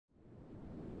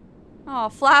Oh,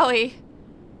 Flowey.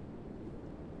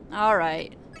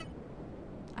 Alright.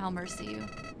 I'll mercy you.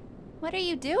 What are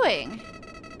you doing?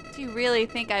 Do you really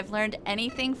think I've learned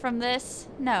anything from this?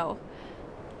 No.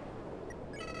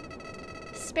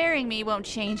 Sparing me won't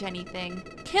change anything.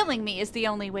 Killing me is the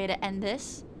only way to end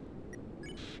this.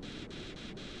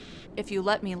 If you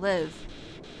let me live,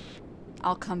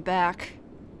 I'll come back.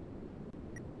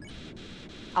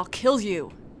 I'll kill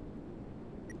you.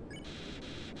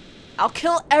 I'll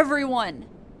kill everyone.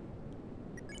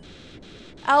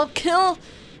 I'll kill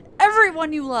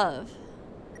everyone you love.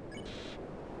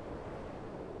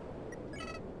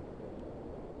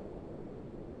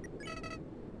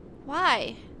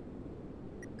 Why?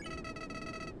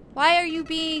 Why are you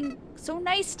being so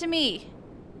nice to me?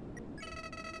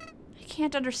 I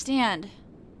can't understand.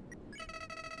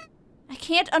 I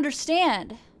can't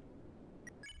understand.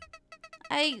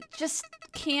 I just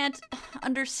can't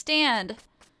understand.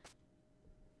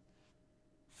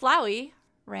 Flowey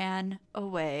ran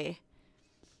away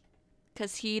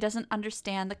because he doesn't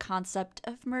understand the concept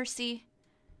of mercy.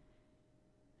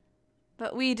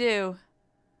 But we do.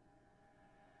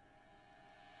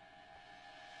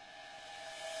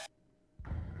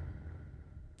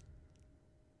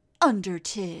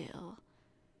 Undertale.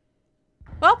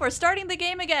 Well, we're starting the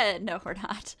game again. No, we're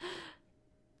not.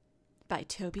 By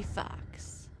Toby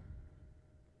Fox.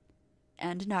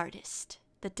 And an artist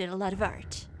that did a lot of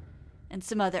art. And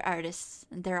some other artists,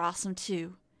 and they're awesome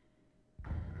too.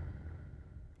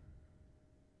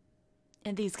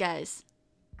 And these guys.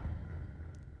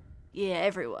 Yeah,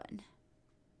 everyone.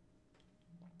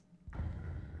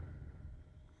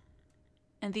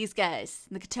 And these guys,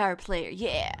 the guitar player,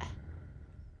 yeah.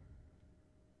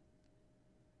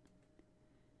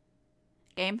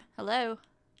 Game, hello.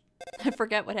 I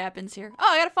forget what happens here. Oh,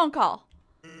 I got a phone call.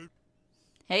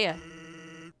 Heya.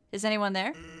 Is anyone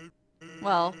there?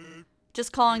 Well,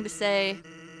 just calling to say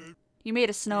you made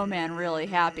a snowman really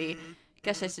happy.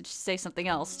 Guess I should say something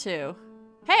else too.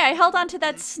 Hey, I held on to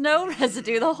that snow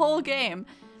residue the whole game.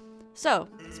 So,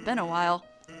 it's been a while.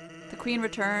 The queen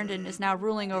returned and is now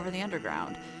ruling over the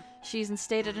underground. She's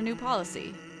instated a new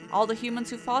policy. All the humans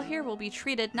who fall here will be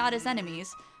treated not as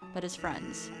enemies, but as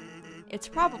friends. It's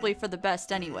probably for the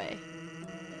best anyway.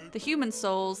 The human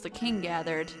souls the king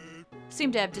gathered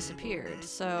seem to have disappeared,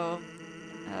 so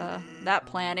that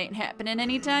plan ain't happening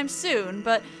anytime soon.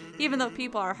 But even though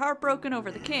people are heartbroken over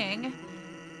the king,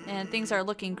 and things are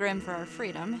looking grim for our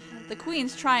freedom, the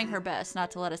queen's trying her best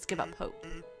not to let us give up hope.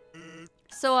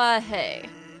 So, hey,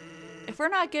 if we're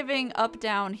not giving up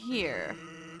down here,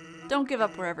 don't give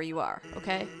up wherever you are,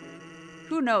 okay?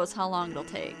 Who knows how long it'll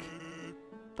take.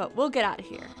 But we'll get out of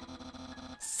here.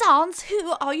 Sans,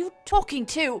 who are you talking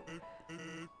to?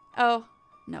 Oh,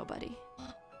 nobody.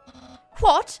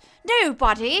 What?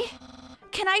 Nobody?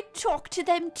 Can I talk to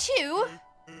them too?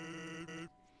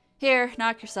 Here,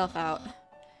 knock yourself out.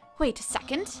 Wait a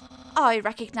second. I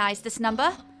recognize this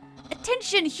number.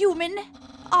 Attention, human!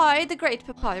 I, the Great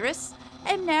Papyrus,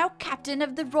 am now captain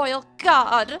of the Royal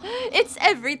Guard. It's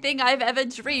everything I've ever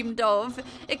dreamed of,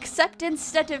 except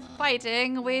instead of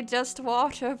fighting, we just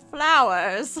water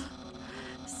flowers.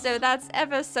 So that's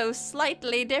ever so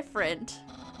slightly different.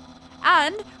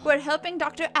 And we're helping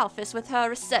Dr. Alphys with her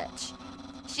research.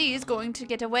 She's going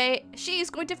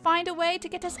to find a way to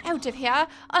get us out of here.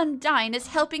 Undyne is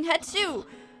helping her too.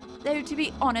 Though to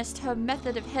be honest, her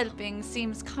method of helping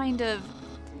seems kind of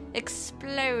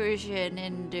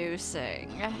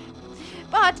explosion-inducing.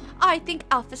 But I think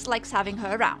Alphys likes having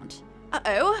her around.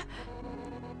 Uh-oh.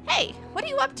 Hey, what are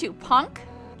you up to, punk?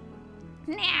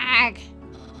 Nag.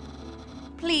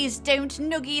 Please don't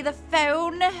noogie the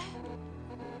phone.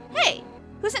 Hey,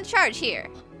 who's in charge here?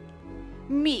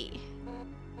 Me.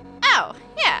 Oh,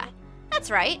 yeah,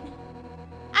 that's right.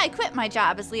 I quit my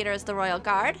job as leader of the Royal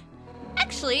Guard.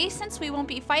 Actually, since we won't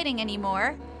be fighting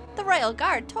anymore, the Royal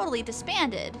Guard totally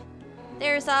disbanded.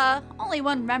 There's only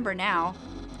one member now.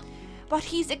 But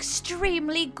he's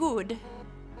extremely good.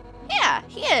 Yeah,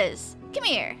 he is. Come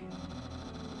here.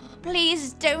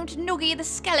 Please don't noogie the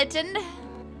skeleton.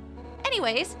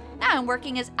 Anyways, now I'm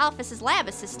working as Alphys' lab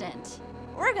assistant.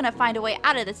 We're gonna find a way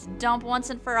out of this dump once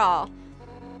and for all.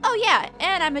 Oh yeah,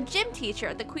 and I'm a gym teacher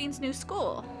at the Queen's new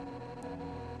school.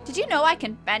 Did you know I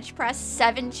can bench press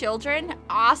 7 children?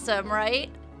 Awesome, right?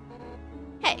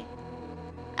 Hey,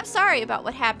 I'm sorry about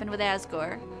what happened with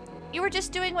Asgore. You were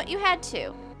just doing what you had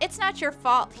to. It's not your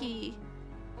fault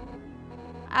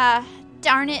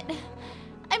darn it.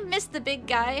 I missed the big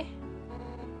guy.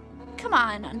 Come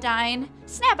on, Undyne.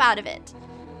 Snap out of it.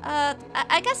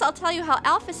 I guess I'll tell you how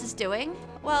Alphys is doing.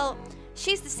 Well,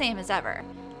 she's the same as ever.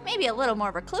 Maybe a little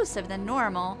more reclusive than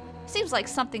normal. Seems like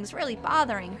something's really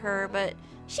bothering her, but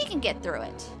she can get through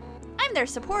it. I'm there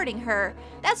supporting her.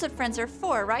 That's what friends are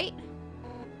for, right?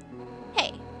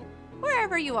 Hey,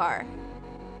 wherever you are,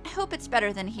 I hope it's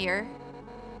better than here.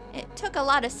 It took a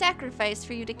lot of sacrifice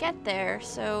for you to get there,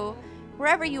 so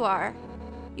wherever you are,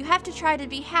 you have to try to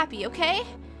be happy, okay?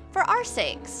 For our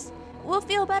sakes. We'll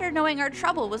feel better knowing our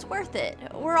trouble was worth it.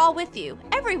 We're all with you.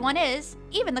 Everyone is,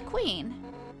 even the Queen.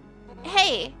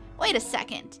 Hey, wait a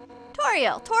second.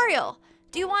 Toriel,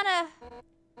 do you wanna...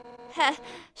 Heh,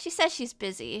 she says she's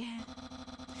busy.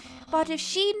 But if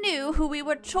she knew who we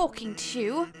were talking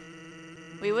to,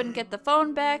 we wouldn't get the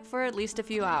phone back for at least a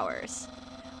few hours.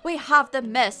 We have the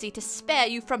mercy to spare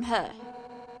you from her.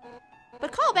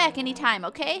 But call back anytime,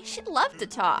 okay? She'd love to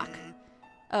talk.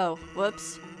 Oh,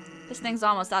 whoops. This thing's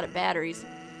almost out of batteries.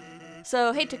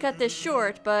 So, hate to cut this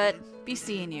short, but be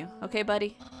seeing you, okay,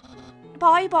 buddy?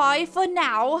 Bye-bye for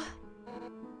now.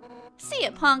 See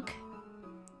ya, punk.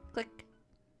 Click.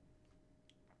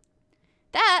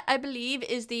 That, I believe,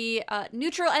 is the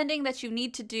neutral ending that you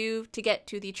need to do to get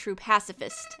to the true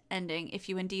pacifist ending if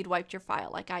you indeed wiped your file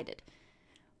like I did.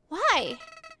 Why?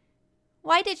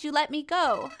 Why did you let me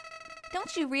go?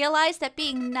 Don't you realize that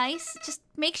being nice just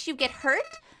makes you get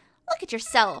hurt? Look at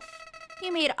yourself.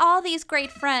 You made all these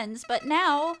great friends, but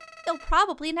now you'll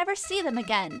probably never see them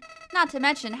again. Not to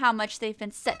mention how much they've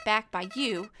been set back by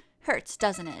you. Hurts,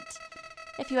 doesn't it?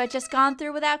 If you had just gone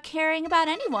through without caring about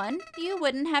anyone, you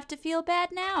wouldn't have to feel bad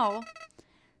now.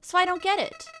 So I don't get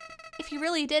it. If you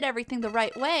really did everything the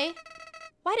right way,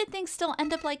 why did things still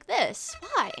end up like this?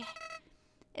 Why?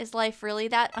 Is life really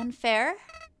that unfair?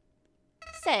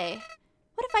 Say,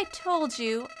 what if I told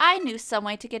you I knew some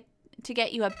way to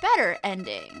get you a better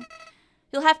ending?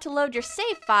 You'll have to load your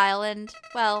save file and,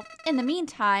 well, in the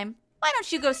meantime, why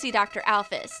don't you go see Dr.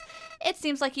 Alphys? It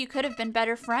seems like you could have been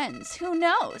better friends. Who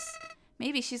knows?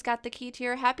 Maybe she's got the key to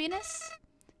your happiness.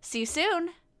 See you soon.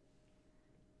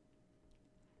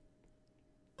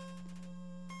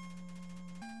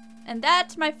 And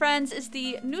that, my friends, is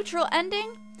the neutral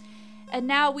ending. And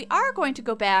now we are going to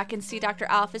go back and see Dr.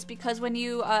 Alphys because when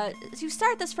you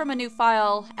start this from a new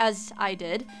file, as I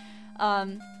did,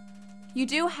 you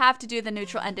do have to do the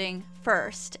neutral ending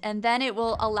first, and then it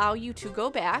will allow you to go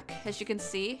back. As you can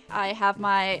see, I have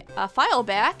my file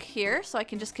back here, so I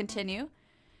can just continue.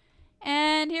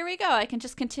 And here we go. I can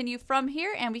just continue from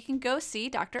here, and we can go see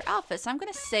Dr. Alphys. I'm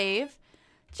going to save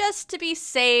just to be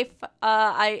safe.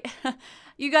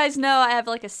 You guys know I have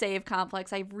like a save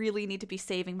complex. I really need to be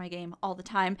saving my game all the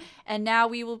time. And now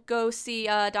we will go see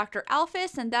Dr.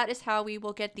 Alphys, and that is how we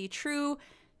will get the true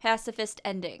pacifist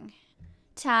ending.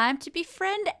 Time to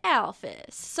befriend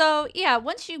Alphys. So yeah,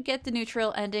 once you get the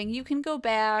neutral ending, you can go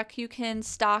back, you can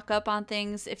stock up on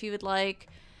things if you would like.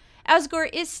 Asgore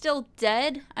is still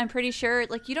dead, I'm pretty sure.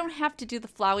 Like, you don't have to do the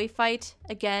Flowey fight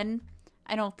again,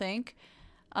 I don't think.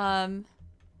 So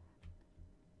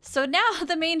now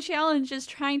the main challenge is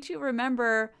trying to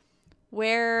remember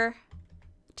where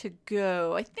to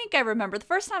go. I think I remember. The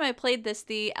first time I played this,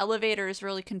 the elevators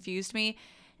really confused me.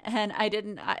 And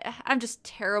I'm just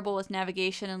terrible with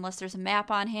navigation unless there's a map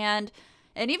on hand.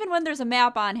 And even when there's a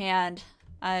map on hand,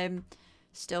 I'm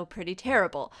still pretty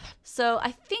terrible. So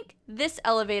I think this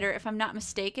elevator, if I'm not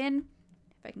mistaken,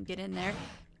 if I can get in there,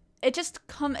 it just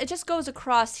goes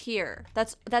across here.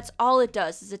 That's all it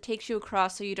does, is it takes you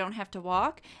across so you don't have to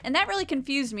walk. And that really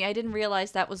confused me. I didn't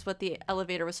realize that was what the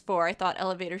elevator was for. I thought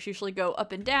elevators usually go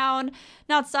up and down,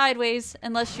 not sideways,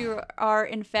 unless you are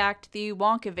in fact the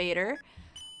Wonkavator.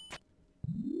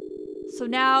 So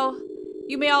now,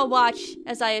 you may all watch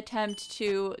as I attempt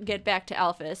to get back to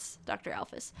Alphys, Dr.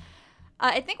 Alphys.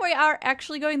 I think we are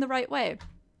actually going the right way.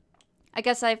 I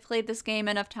guess I've played this game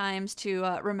enough times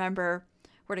to remember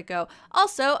where to go.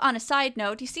 Also, on a side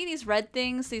note, do you see these red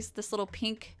things? This little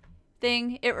pink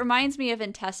thing? It reminds me of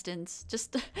intestines.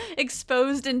 Just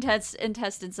exposed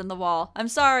intestines in the wall. I'm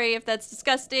sorry if that's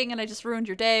disgusting and I just ruined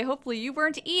your day. Hopefully you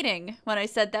weren't eating when I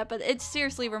said that, but it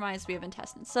seriously reminds me of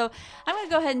intestines. So I'm going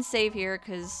to go ahead and save here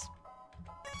because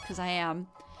I am.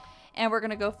 And we're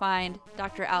going to go find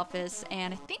Dr. Alphys,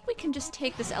 and I think we can just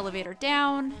take this elevator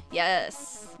down.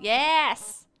 Yes.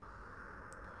 Yes!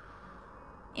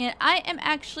 And I am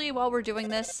actually, while we're doing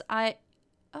this, hang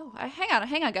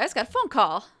on, guys, got a phone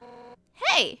call.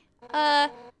 Hey,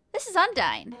 this is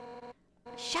Undyne.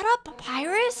 Shut up,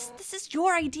 Papyrus. This is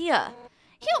your idea.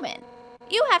 Human,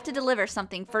 you have to deliver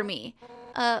something for me.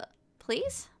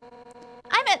 Please?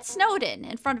 I'm at Snowden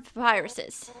in front of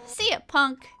Papyrus's. See ya,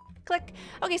 punk. Click.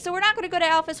 Okay, so we're not going to go to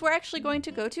Alphys. We're actually going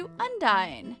to go to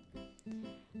Undyne.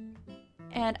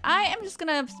 And I am just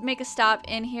going to make a stop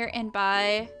in here and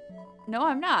buy No,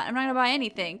 I'm not. I'm not gonna buy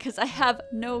anything because I have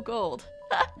no gold.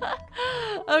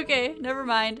 Okay, never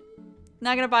mind.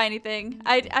 Not gonna buy anything.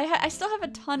 I still have a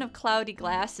ton of cloudy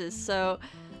glasses, so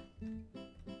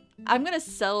I'm gonna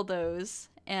sell those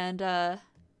and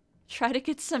try to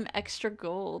get some extra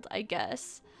gold, I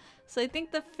guess. So I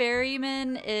think the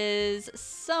ferryman is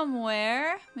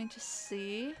somewhere. Let me just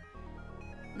see.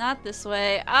 Not this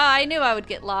way. Ah, I knew I would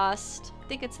get lost. I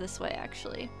think it's this way,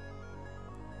 actually.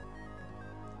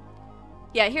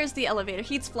 Yeah, here's the elevator.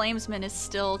 Heat's Flamesman is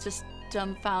still just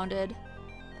dumbfounded.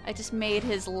 I just made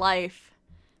his life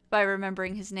by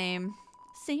remembering his name.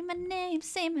 Say my name,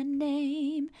 say my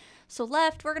name. So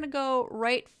left, we're gonna go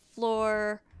right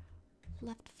floor,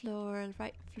 left floor,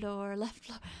 right floor, left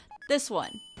floor. This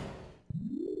one.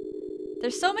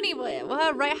 There's so many,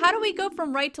 well, right, how do we go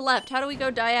from right to left? How do we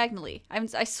go diagonally?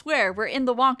 I swear, we're in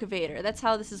the Wonkavator. That's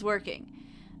how this is working.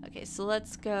 Okay, so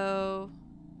let's go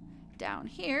down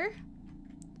here.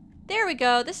 There we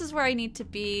go. This is where I need to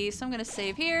be. So I'm going to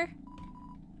save here.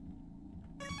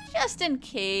 Just in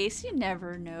case. You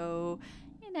never know.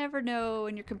 You never know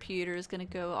when your computer is going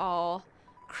to go all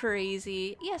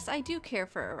crazy. Yes, I do care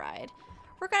for a ride.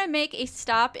 We're going to make a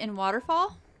stop in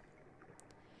Waterfall.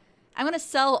 I'm going to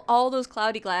sell all those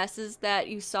cloudy glasses that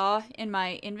you saw in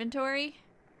my inventory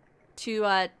to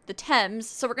the Thames.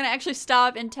 So we're going to actually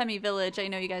stop in Temmie Village. I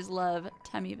know you guys love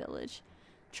Temmie Village.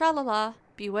 Tra-la-la.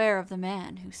 Beware of the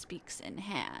man who speaks in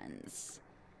hands.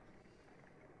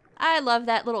 I love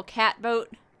that little cat boat.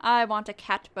 I want a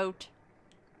cat boat.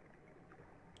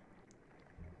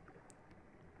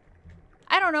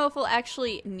 I don't know if we'll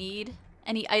actually need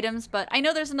any items, but I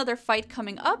know there's another fight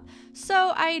coming up.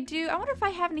 So I wonder if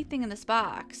I have anything in this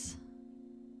box.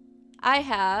 I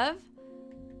have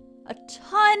a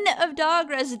ton of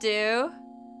dog residue.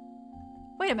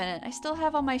 Wait a minute, I still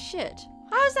have all my shit.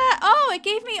 How's that? Oh, it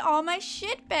gave me all my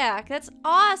shit back. That's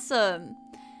awesome.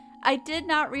 I did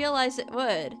not realize it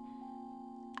would.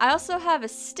 I also have a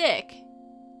stick.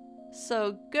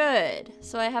 So good.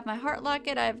 So I have my heart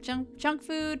locket, I have junk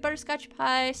food, butterscotch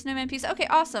pie, snowman piece. Okay,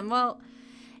 awesome. Well,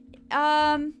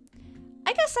 I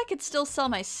guess I could still sell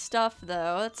my stuff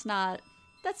though. That's not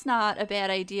a bad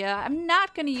idea. I'm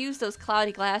not going to use those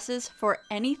cloudy glasses for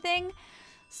anything.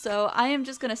 So I am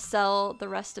just going to sell the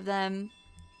rest of them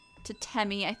to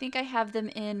Temmie. I think I have them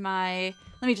in my...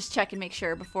 Let me just check and make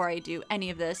sure before I do any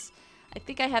of this. I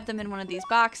think I have them in one of these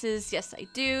boxes. Yes, I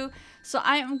do. So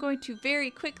I am going to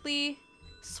very quickly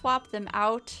swap them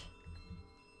out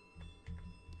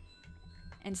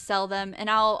and sell them.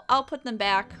 And I'll put them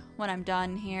back when I'm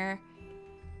done here.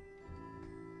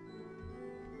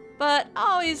 But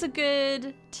always a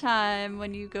good time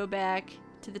when you go back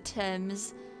to the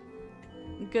Thames.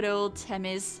 Good old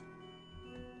Thames.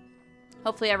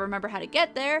 Hopefully I remember how to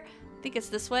get there. I think it's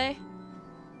this way.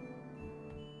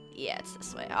 Yeah, it's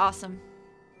this way. Awesome.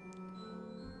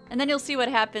 And then you'll see what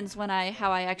happens when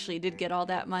how I actually did get all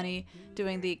that money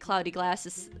doing the cloudy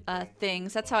glasses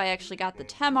things. That's how I actually got the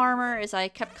Tem armor, is I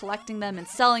kept collecting them and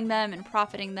selling them and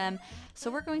profiting them. So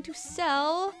we're going to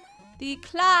sell the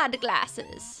cloud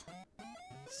glasses.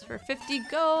 It's for 50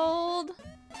 gold.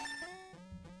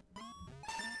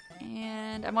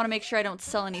 And I want to make sure I don't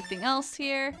sell anything else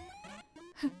here.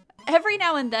 Every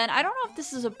now and then, I don't know if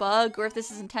this is a bug or if this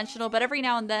is intentional, but every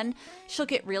now and then she'll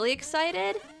get really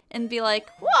excited and be like,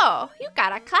 whoa, you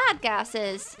got a cloud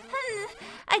glasses.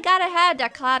 I gotta have the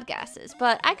cloud glasses,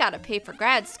 but I gotta pay for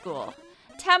grad school.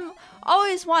 Tem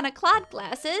always wanted cloud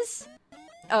glasses.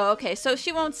 Oh, okay, so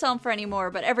she won't sell them for any more,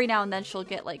 but every now and then she'll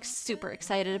get like super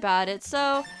excited about it.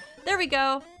 So there we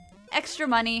go, extra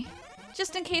money,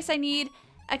 just in case I need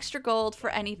extra gold for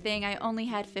anything. I only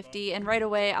had 50, and right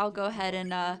away I'll go ahead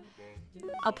and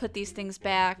I'll put these things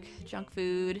back. Junk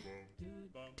food.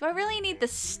 Do I really need the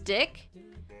stick?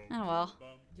 Oh well.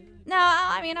 No,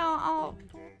 I mean I'll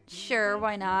sure,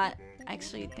 why not? I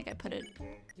actually think I put it.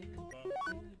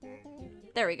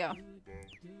 There we go.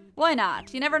 Why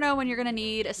not? You never know when you're gonna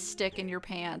need a stick in your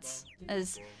pants,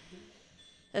 as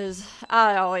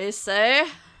I always say.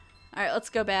 Alright, let's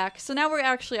go back. So now we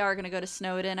actually are going to go to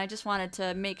Snowdon. I just wanted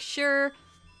to make sure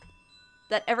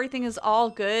that everything is all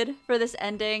good for this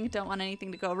ending. Don't want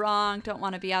anything to go wrong. Don't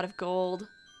want to be out of gold.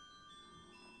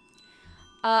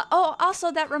 Oh,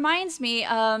 also, that reminds me,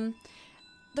 the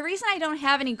reason I don't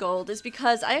have any gold is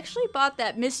because I actually bought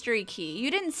that mystery key. You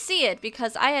didn't see it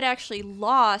because I had actually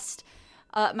lost,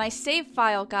 my save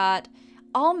file got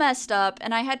all messed up,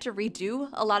 and I had to redo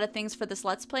a lot of things for this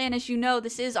Let's Play, and as you know,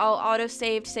 this is all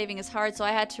auto-saved. Saving is hard, so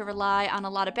I had to rely on a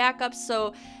lot of backups,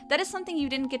 so that is something you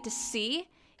didn't get to see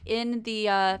in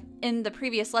the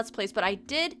previous Let's Plays, but I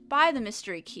did buy the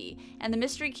mystery key, and the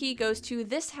mystery key goes to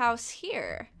this house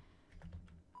here.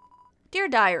 Dear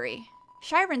Diary,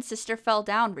 Shiren's sister fell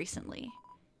down recently.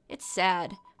 It's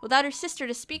sad. Without her sister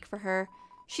to speak for her,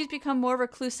 she's become more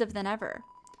reclusive than ever.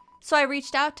 So I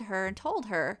reached out to her and told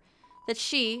her that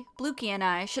she, Blukey, and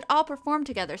I should all perform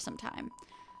together sometime.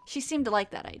 She seemed to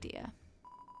like that idea.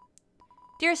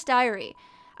 Dearest Diary,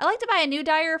 I like to buy a new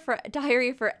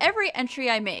diary for every entry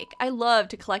I make. I love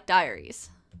to collect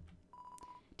diaries.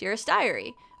 Dearest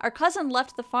Diary, our cousin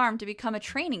left the farm to become a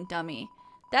training dummy.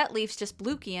 That leaves just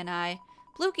Blukey and I.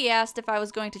 Blukey asked if I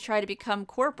was going to try to become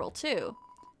corporal too.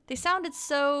 They sounded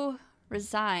so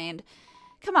resigned.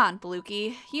 Come on,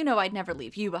 Blukey, you know I'd never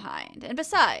leave you behind. And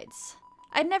besides,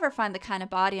 I'd never find the kind of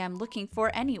body I'm looking for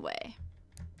anyway.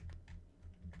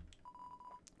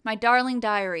 My darling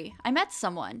diary, I met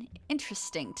someone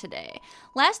interesting today.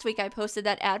 Last week I posted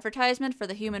that advertisement for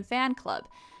the Human Fan Club.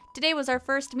 Today was our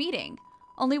first meeting.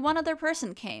 Only one other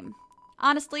person came.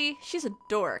 Honestly, she's a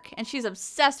dork, and she's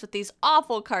obsessed with these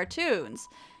awful cartoons.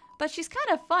 But she's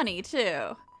kind of funny,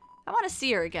 too. I want to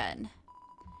see her again.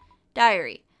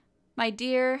 Diary.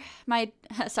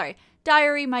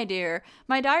 Diary, my dear.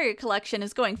 My diary collection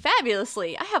is going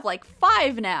fabulously. I have like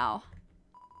 5 now.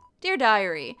 Dear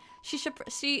Diary, she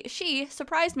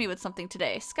surprised me with something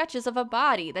today. Sketches of a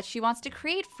body that she wants to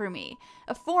create for me.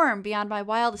 A form beyond my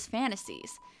wildest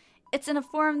fantasies. It's in a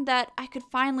form that I could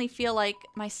finally feel like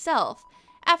myself.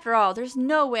 After all, there's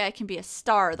no way I can be a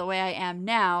star the way I am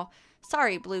now.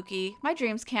 Sorry, Blukey. My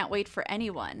dreams can't wait for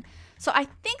anyone. So I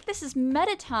think this is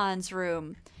Mettaton's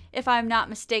room, if I'm not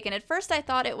mistaken. At first I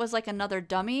thought it was like another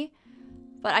dummy,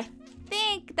 but I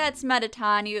think that's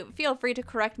Mettaton. You feel free to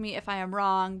correct me if I am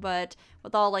wrong, but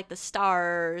with all like the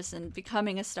stars and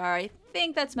becoming a star, I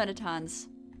think that's Mettaton's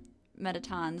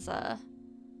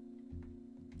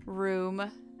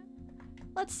room.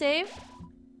 Let's save.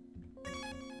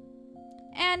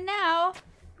 And now,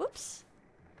 whoops.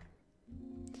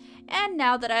 And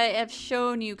now that I have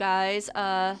shown you guys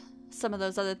some of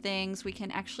those other things, we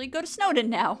can actually go to Snowdin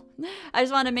now. I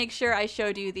just want to make sure I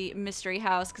showed you the mystery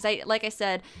house, because like I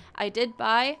said, I did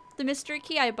buy the mystery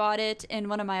key. I bought it in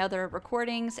one of my other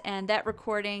recordings, and that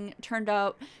recording turned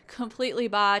out completely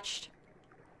botched.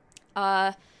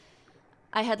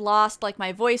 I had lost like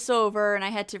my voiceover, and I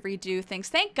had to redo things.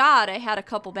 Thank God I had a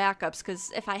couple backups,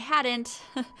 because if I hadn't,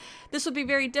 this would be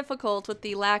very difficult with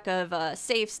the lack of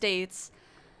save states.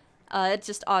 It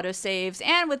just auto-saves,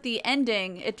 and with the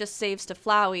ending, it just saves to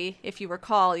Flowey. If you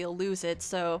recall, you'll lose it,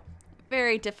 so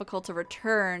very difficult to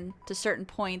return to certain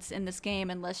points in this game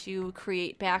unless you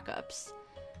create backups.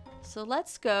 So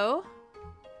let's go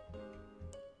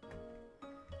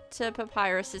to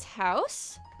Papyrus's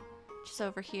house, which is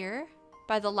over here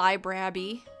by the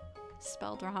library.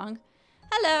 Spelled wrong.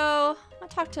 Hello! I'll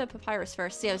talk to Papyrus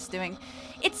first, see how it's doing.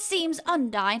 It seems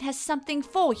Undyne has something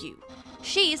for you.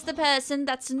 She's the person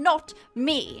that's not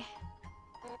me.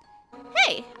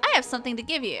 Hey, I have something to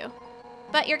give you.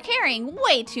 But you're carrying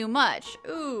way too much.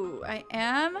 Ooh, I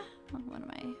am? What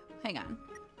am I? Hang on.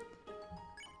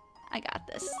 I got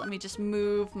this. Let me just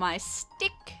move my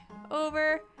stick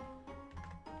over.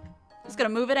 I was gonna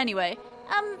move it anyway.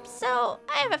 So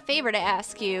I have a favor to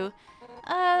ask you.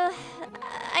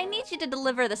 I need you to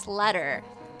deliver this letter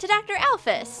to Dr.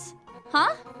 Alphys.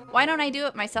 Huh? Why don't I do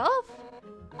it myself?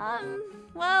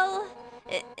 Well,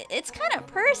 it's kind of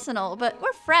personal, but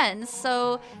we're friends,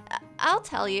 so I'll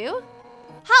tell you.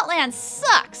 Hotland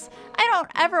sucks! I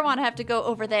don't ever want to have to go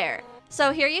over there.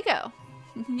 So here you go.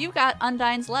 You got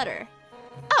Undyne's letter.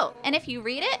 Oh, and if you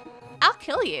read it, I'll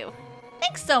kill you.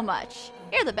 Thanks so much.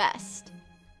 You're the best.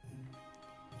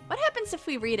 What happens if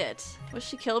we read it? Will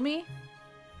she kill me?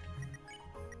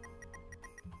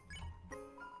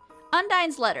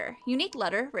 Undyne's letter. Unique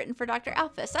letter written for Dr.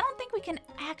 Alphys. I don't think we can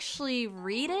actually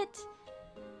read it.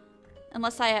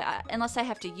 Unless I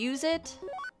have to use it.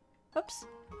 Oops.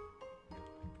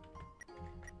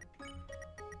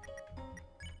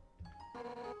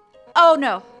 Oh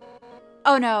no.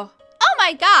 Oh no. Oh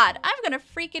my god! I'm gonna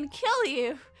freaking kill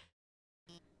you!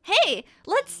 Hey,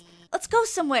 let's go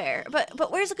somewhere.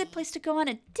 But where's a good place to go on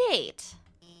a date?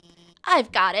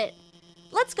 I've got it.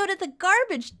 Let's go to the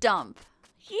garbage dump.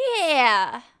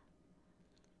 Yeah!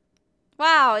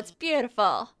 Wow, it's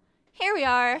beautiful. Here we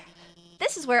are.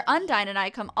 This is where Undyne and I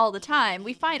come all the time.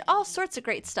 We find all sorts of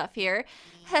great stuff here.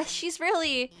 She's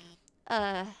really,